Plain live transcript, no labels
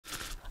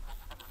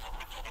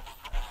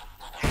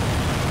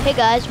Hey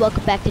guys,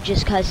 welcome back to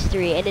Just Cause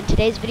 3, and in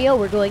today's video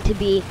we're going to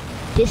be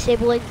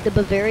disabling the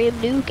Bavarium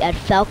nuke at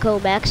Falco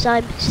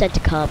Maxime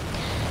Centicom.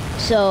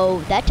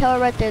 So that tower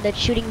right there that's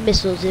shooting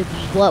missiles is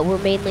what we're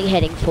mainly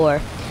heading for.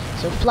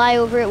 So fly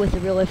over it with a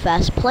really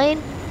fast plane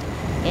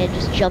and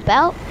just jump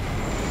out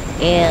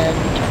and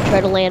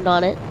try to land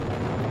on it.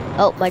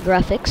 Oh, my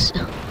graphics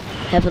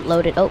haven't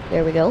loaded. Oh,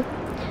 there we go.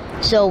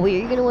 So what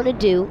you're going to want to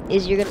do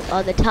is you're going to,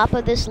 on the top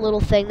of this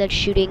little thing that's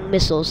shooting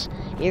missiles,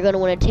 you're going to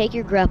want to take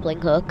your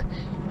grappling hook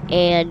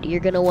and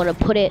you're going to want to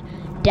put it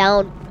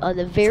down on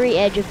the very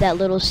edge of that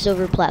little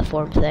silver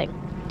platform thing.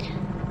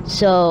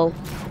 So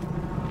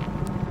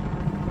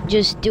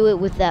just do it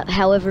with that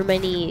however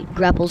many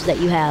grapples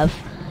that you have.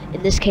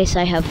 In this case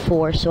I have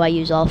 4, so I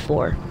use all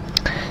 4. Put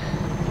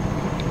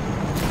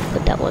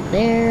that one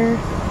there.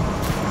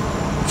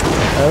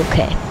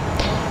 Okay.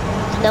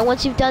 So now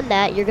once you've done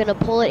that, you're going to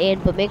pull it in,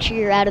 but make sure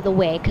you're out of the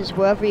way, because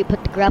wherever you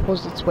put the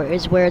grapples is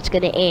where it's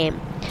going to aim.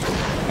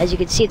 As you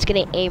can see, it's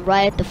going to aim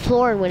right at the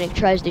floor, and when it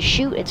tries to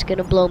shoot, it's going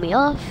to blow me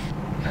off.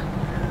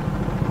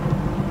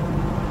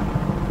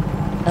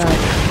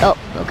 Oh,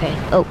 okay.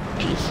 Oh,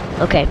 jeez.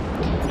 Okay.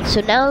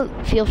 So now,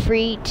 feel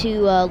free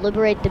to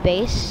liberate the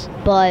base,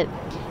 but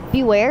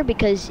beware,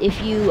 because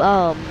if you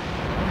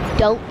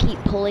don't keep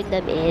pulling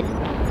them in,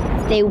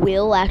 they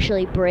will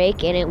actually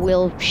break, and it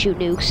will shoot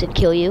nukes and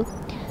kill you.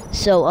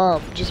 So,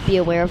 just be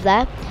aware of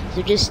that.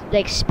 So just,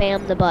 like,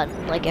 spam the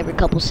button, like, every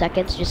couple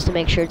seconds just to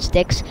make sure it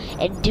sticks.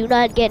 And do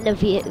not get in a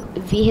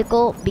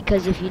vehicle,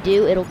 because if you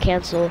do, it'll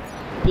cancel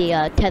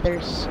the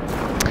tethers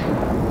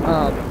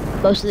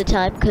most of the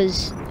time.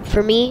 Because,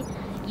 for me,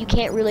 you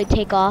can't really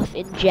take off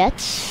in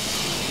jets.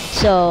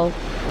 So,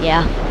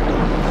 yeah.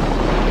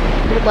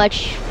 Pretty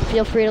much,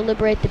 feel free to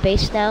liberate the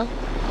base now.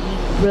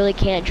 You really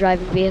can't drive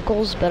in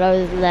vehicles, but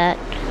other than that,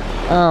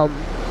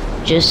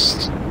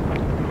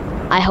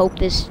 I hope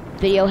this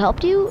video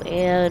helped you,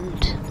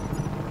 and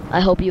I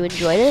hope you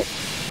enjoyed it.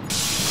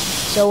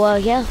 So,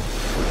 yeah.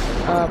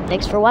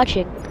 Thanks for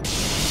watching.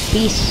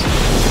 Peace.